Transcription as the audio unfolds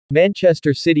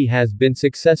Manchester City has been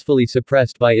successfully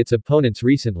suppressed by its opponents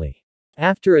recently.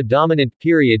 After a dominant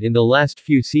period in the last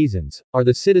few seasons, are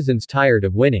the citizens tired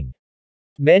of winning?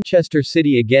 Manchester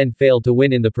City again failed to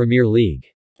win in the Premier League.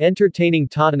 Entertaining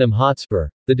Tottenham Hotspur,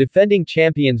 the defending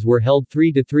champions were held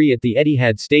 3-3 at the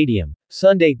Etihad Stadium,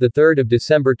 Sunday, 3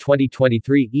 December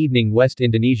 2023 evening West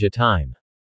Indonesia Time.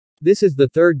 This is the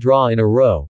third draw in a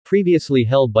row, previously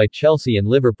held by Chelsea and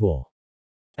Liverpool.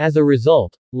 As a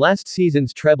result, last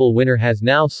season's treble winner has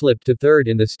now slipped to third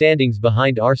in the standings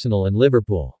behind Arsenal and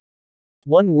Liverpool.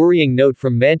 One worrying note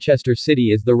from Manchester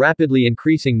City is the rapidly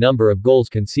increasing number of goals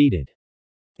conceded.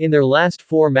 In their last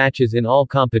 4 matches in all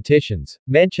competitions,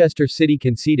 Manchester City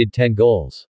conceded 10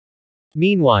 goals.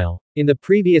 Meanwhile, in the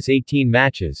previous 18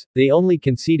 matches, they only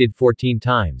conceded 14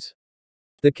 times.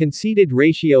 The conceded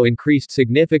ratio increased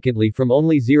significantly from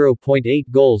only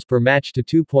 0.8 goals per match to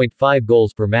 2.5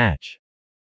 goals per match.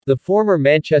 The former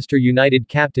Manchester United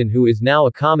captain, who is now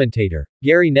a commentator,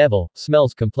 Gary Neville,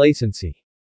 smells complacency.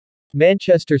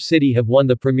 Manchester City have won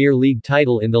the Premier League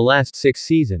title in the last 6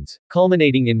 seasons,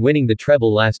 culminating in winning the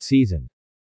treble last season.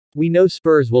 We know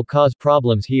Spurs will cause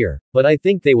problems here, but I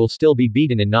think they will still be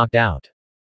beaten and knocked out.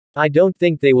 I don't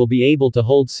think they will be able to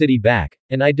hold City back,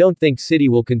 and I don't think City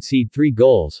will concede 3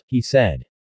 goals, he said.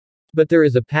 But there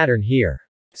is a pattern here.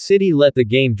 City let the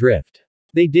game drift.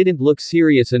 They didn't look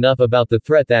serious enough about the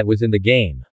threat that was in the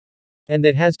game. And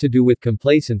that has to do with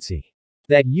complacency.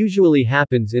 That usually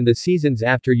happens in the seasons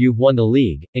after you've won the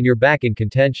league, and you're back in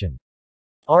contention.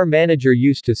 Our manager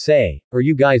used to say, "Are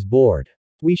you guys bored?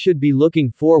 We should be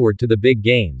looking forward to the big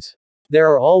games. There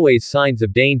are always signs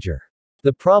of danger."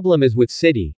 The problem is with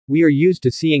City, we are used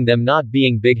to seeing them not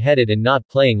being big-headed and not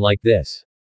playing like this.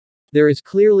 There is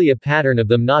clearly a pattern of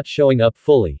them not showing up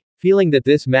fully, feeling that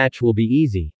this match will be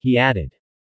easy, he added.